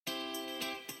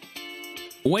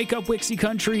Wake up, Wixie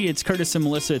Country. It's Curtis and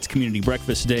Melissa. It's Community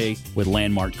Breakfast Day with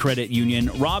Landmark Credit Union.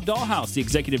 Rob Dahlhaus, the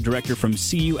executive director from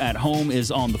See You at Home,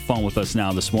 is on the phone with us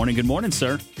now this morning. Good morning,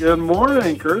 sir. Good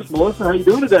morning, Curtis. Melissa, how you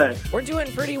doing today? We're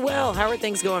doing pretty well. How are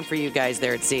things going for you guys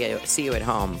there at See You at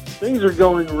Home? Things are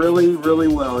going really, really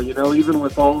well. You know, even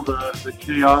with all the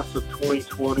chaos of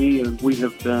 2020, and we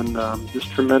have been just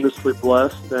tremendously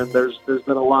blessed, and there's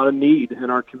been a lot of need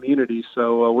in our community.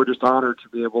 So we're just honored to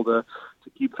be able to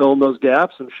keep filling those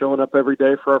gaps and showing up every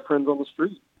day for our friends on the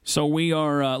street. So we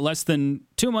are less than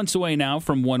 2 months away now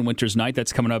from One Winter's Night.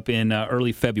 That's coming up in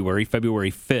early February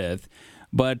 5th.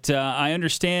 But I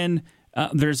understand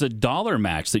there's a dollar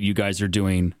match that you guys are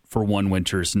doing for One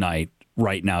Winter's Night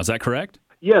right now. Is that correct?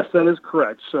 Yes, that is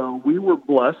correct. So we were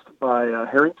blessed by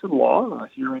Harrington Law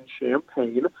here in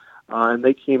Champaign, and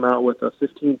they came out with a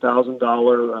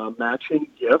 $15,000 matching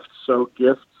gift. So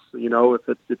gifts, you know,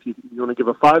 if you want to give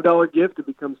a $5 gift, it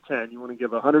becomes $10. You want to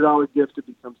give a $100 gift, it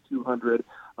becomes $200,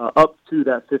 up to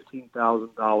that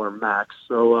 $15,000 max.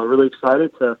 So really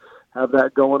excited to have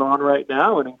that going on right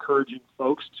now and encouraging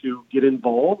folks to get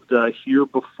involved here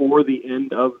before the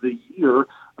end of the year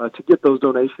to get those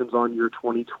donations on your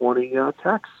 2020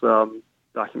 tax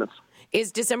documents.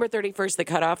 Is December 31st the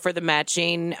cutoff for the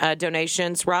matching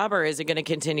donations, Rob, or is it going to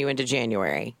continue into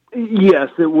January? Yes,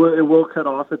 it will cut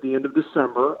off at the end of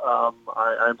December.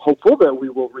 I'm hopeful that we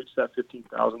will reach that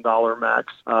 $15,000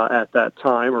 max at that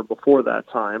time or before that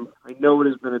time. I know it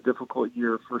has been a difficult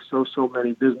year for so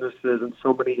many businesses and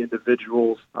so many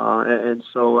individuals, and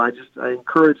so I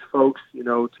encourage folks, you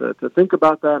know, to think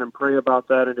about that and pray about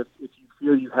that, and if you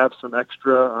feel you have some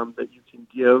extra that you can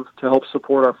give to help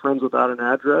support our Friends Without an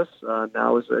Address,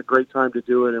 now is a great time to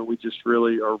do it, and we just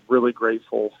really are really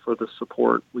grateful for the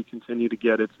support we continue to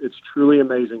get. It's truly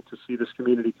amazing to see this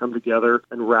community come together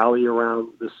and rally around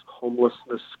this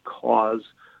homelessness cause.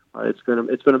 It's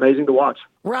been amazing to watch.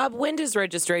 Rob, when does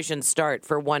registration start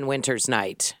for One Winter's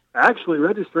Night? Actually,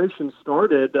 registration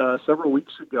started several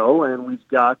weeks ago, and we've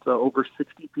got over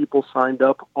 60 people signed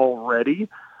up already.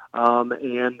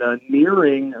 And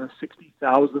nearing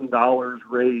 $60,000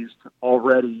 raised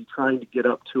already, trying to get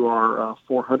up to our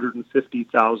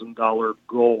 $450,000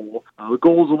 goal. The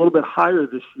goal is a little bit higher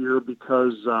this year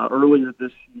because earlier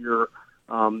this year,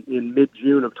 in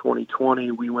mid-June of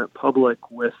 2020, we went public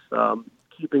with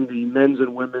keeping the men's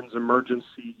and women's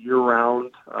emergency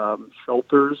year-round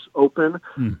shelters open.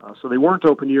 So they weren't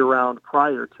open year-round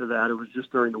prior to that. It was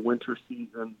just during the winter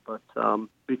season. But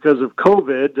because of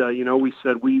COVID, you know, we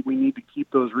said we need to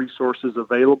keep those resources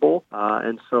available.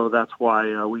 And so that's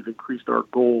why we've increased our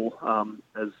goal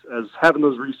as having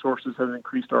those resources has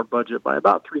increased our budget by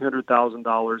about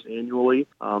 $300,000 annually.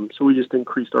 So we just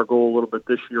increased our goal a little bit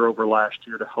this year over last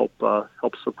year to help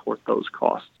support those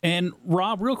costs. And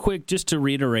Rob, real quick, just to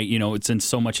reiterate, you know, since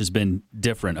so much has been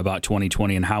different about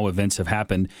 2020 and how events have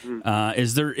happened,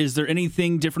 is there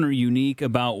anything different or unique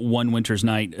about One Winter's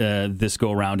Night this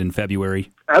go around in February?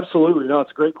 Absolutely. No,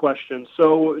 it's a great question.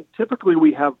 So typically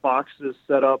we have boxes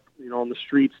set up, you know, on the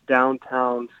streets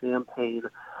downtown Champaign.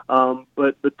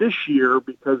 But this year,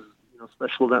 because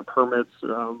special event permits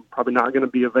probably not going to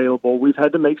be available, we've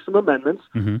had to make some amendments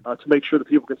to make sure that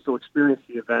people can still experience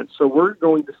the event. So we're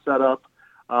going to set up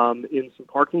in some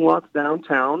parking lots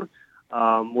downtown.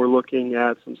 We're looking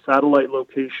at some satellite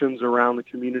locations around the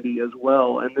community as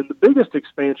well. And then the biggest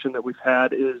expansion that we've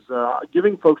had is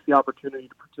giving folks the opportunity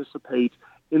to participate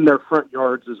in their front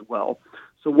yards as well.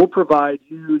 So we'll provide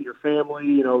you, your family,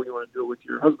 you know, you want to do it with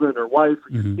your husband or wife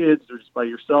or your kids or just by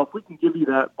yourself, we can give you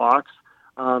that box.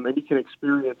 And you can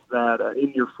experience that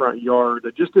in your front yard,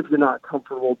 just if you're not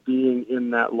comfortable being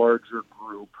in that larger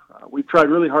group. We've tried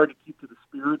really hard to keep to the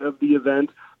spirit of the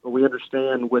event, but we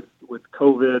understand with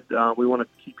COVID, we want to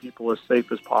keep people as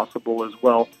safe as possible as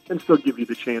well and still give you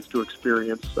the chance to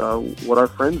experience what our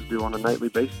friends do on a nightly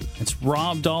basis. It's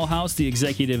Rob Dahlhaus, the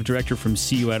executive director from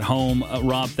See You at Home.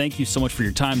 Rob, thank you so much for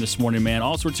your time this morning, man.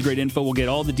 All sorts of great info. We'll get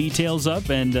all the details up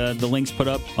and the links put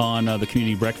up on the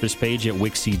community breakfast page at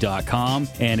Wixie.com.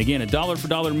 And again, $1 for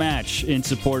 $1 match in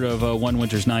support of One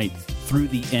Winter's Night through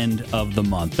the end of the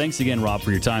month. Thanks again, Rob,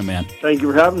 for your time, man. Thank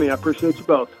you for having me. I appreciate you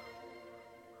both.